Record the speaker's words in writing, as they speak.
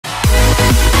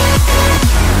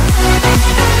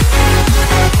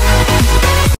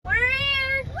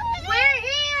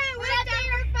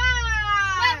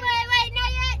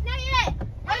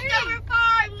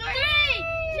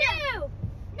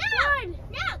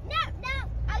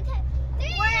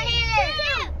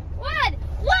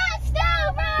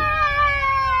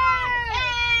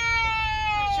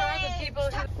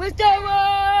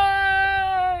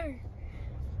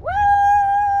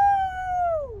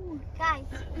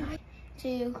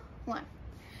2, 1.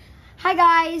 Hi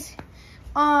guys.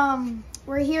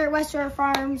 We're here at West River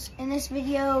Farms. In this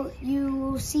video, you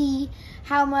will see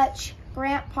how much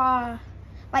Grandpa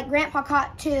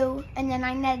caught 2, and then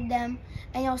I netted them,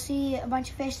 and you'll see a bunch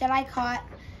of fish that I caught.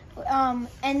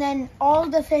 And then all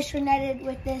the fish were netted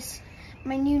with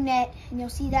my new net, and you'll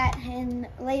see that in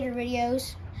later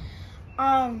videos.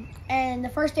 And the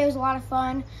first day was a lot of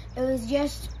fun. It was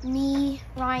just me,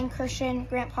 Ryan, Christian,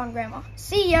 Grandpa, and Grandma.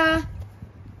 See ya!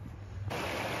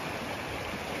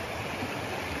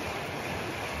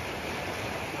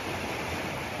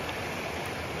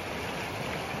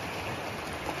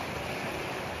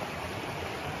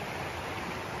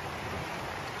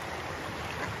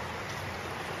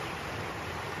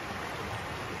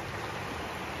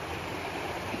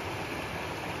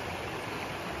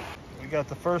 We got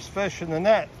the first fish in the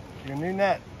net, your new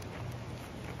net.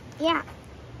 Yeah.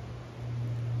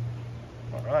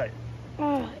 All right.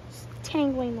 Oh, it's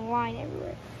tangling the line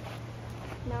everywhere.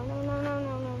 No, no, no, no,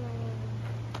 no, no, no.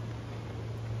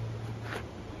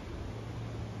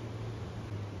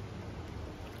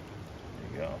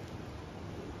 There you go.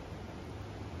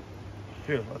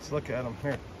 Here, let's look at them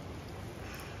here.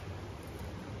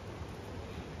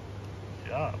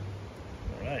 Good job.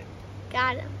 All right.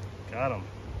 Got him. Got him.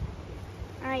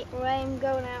 All right, let him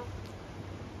go now.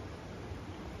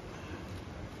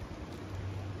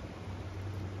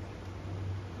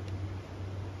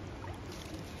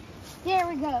 There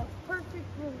we go. Perfect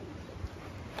release.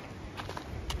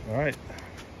 All right.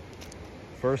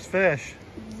 First fish.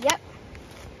 Yep.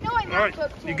 No, I All right.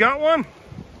 cooked him. You got one?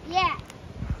 Yeah.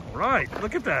 All right.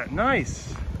 Look at that.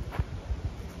 Nice.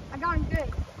 I got him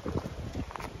good.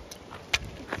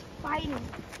 It's fighting.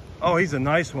 Oh, he's a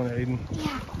nice one, Aiden.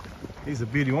 Yeah. He's a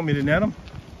beauty. You want me to net him?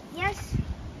 Yes.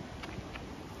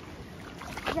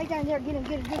 He's right down there. Get him,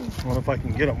 get him, get him. I wonder if I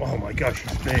can get him. Oh my gosh,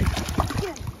 he's big.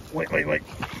 Get him. Wait.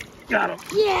 Got him.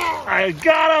 Yeah. I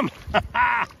got him.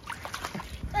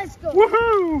 Let's go.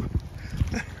 Woohoo!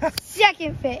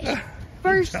 Second fish.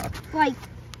 First, like,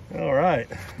 All right.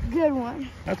 good one.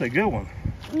 That's a good one.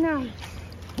 Nice.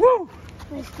 Woo!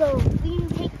 Let's go. We can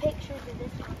take pictures of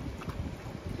this one.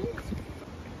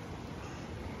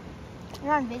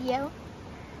 You're on video.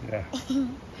 Yeah. I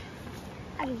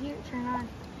can hear it turn on.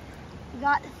 We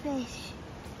got the fish.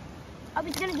 Oh,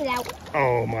 he's gonna get out.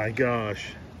 Oh my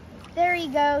gosh. There he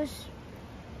goes.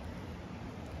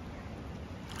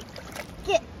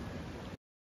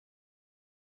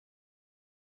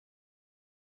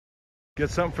 Get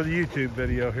something for the YouTube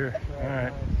video here. All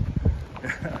right.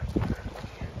 Nice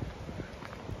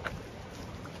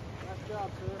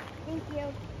job, sir. Thank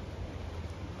you.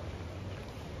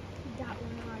 Got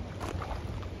one on.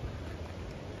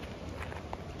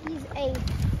 He's a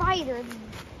fighter,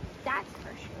 that's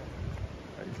for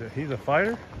sure. He's a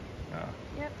fighter? Oh.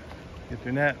 Yep. Get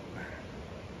your net.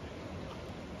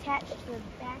 Attached to the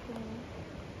back of me.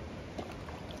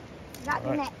 Got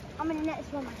the net. I'm gonna net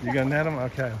this one myself. You gonna net him?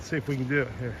 Okay, let's see if we can do it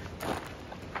here.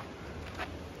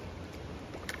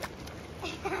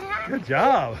 Good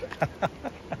job.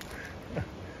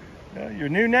 Yeah, your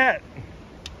new net.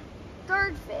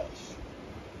 Third fish.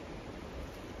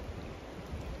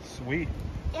 Sweet.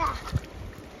 Yeah.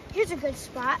 Here's a good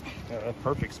spot. A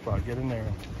perfect spot. Get in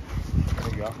there. There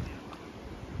you go.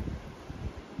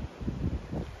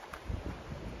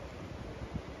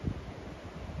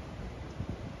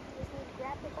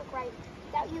 Right,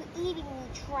 without you eating me,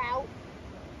 trout.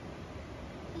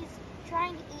 He's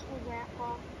trying to eat me,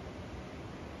 Grandpa.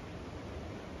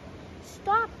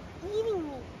 Stop eating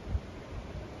me.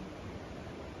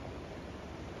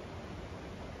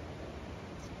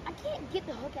 I can't get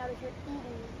the hook out if you're eating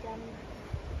me, dummy.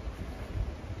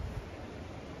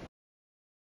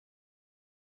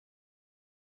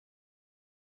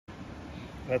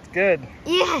 That's good.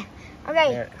 Yeah.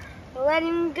 Okay. Right. Let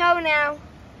him go now.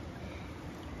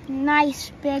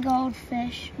 Nice big old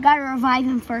fish. Gotta revive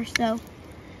him first though.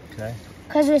 Okay.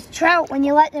 Because with trout, when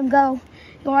you let them go,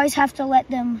 you always have to let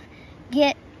them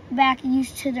get back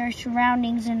used to their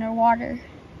surroundings and their water.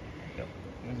 Yep.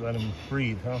 Just let him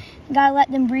breathe, huh? You gotta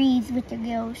let them breathe with their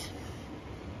gills.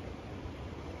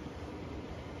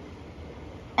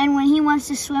 And when he wants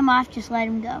to swim off, just let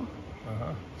him go.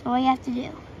 Uh-huh. That's all you have to do.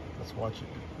 Let's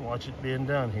watch it being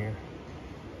done here.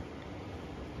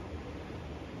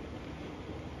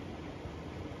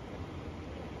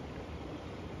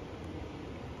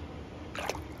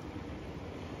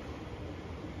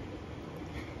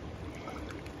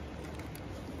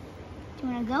 Do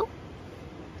you want to go?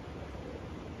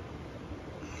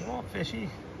 Come on, fishy.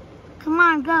 Come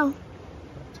on, go.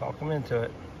 Talk him into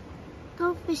it.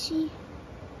 Go, fishy.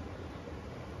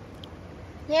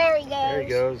 There he goes. There he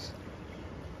goes.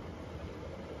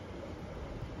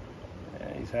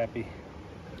 Yeah, he's happy.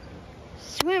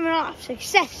 Swimming off,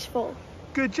 successful.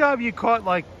 Good job, you caught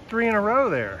like 3 in a row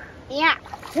there. Yeah.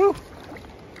 Woo!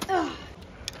 Ugh.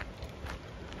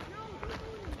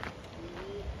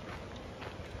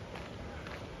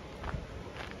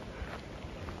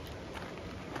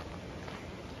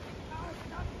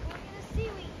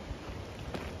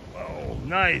 Oh,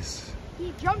 nice.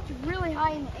 He jumped really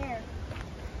high in the air.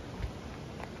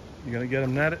 You gonna get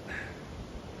him netted?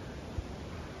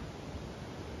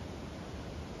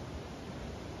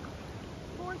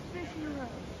 Fourth fish in a row.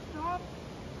 Stop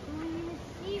going in the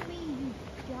seaweed, you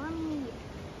dummy.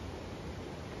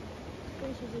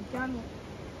 This fish is a dummy.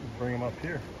 Bring him up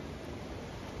here.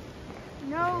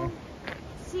 No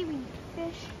seaweed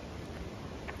fish.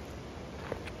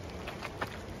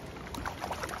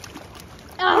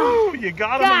 Oh, you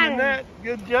got him in the net.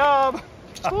 Good job.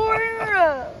 4 in a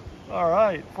row. All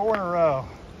right, 4 in a row.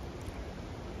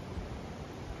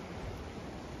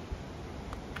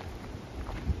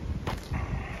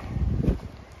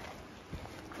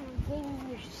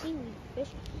 Your seaweed fish.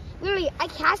 Literally, I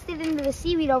cast it into the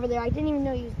seaweed over there. I didn't even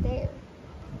know he was there.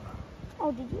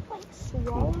 Oh, did you like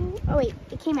swallow? Oh wait,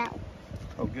 it came out.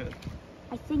 Oh, good.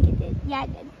 I think it did. Yeah,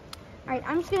 it did. All right,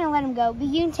 I'm just gonna let him go. But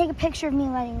you can take a picture of me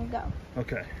letting him go.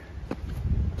 Okay.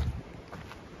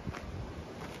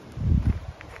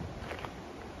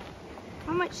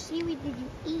 How much seaweed did you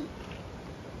eat?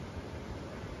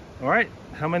 All right,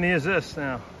 how many is this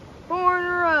now? 4 in a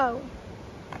row.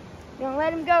 We're gonna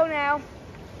let him go now.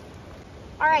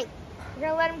 All right, we're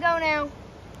gonna let him go now.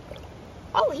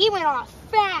 Oh, he went off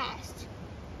fast.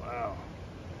 Wow.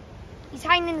 He's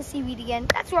hiding in the seaweed again.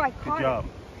 That's where I caught Good job.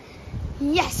 him.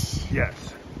 Yes.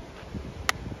 Yes.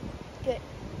 Good.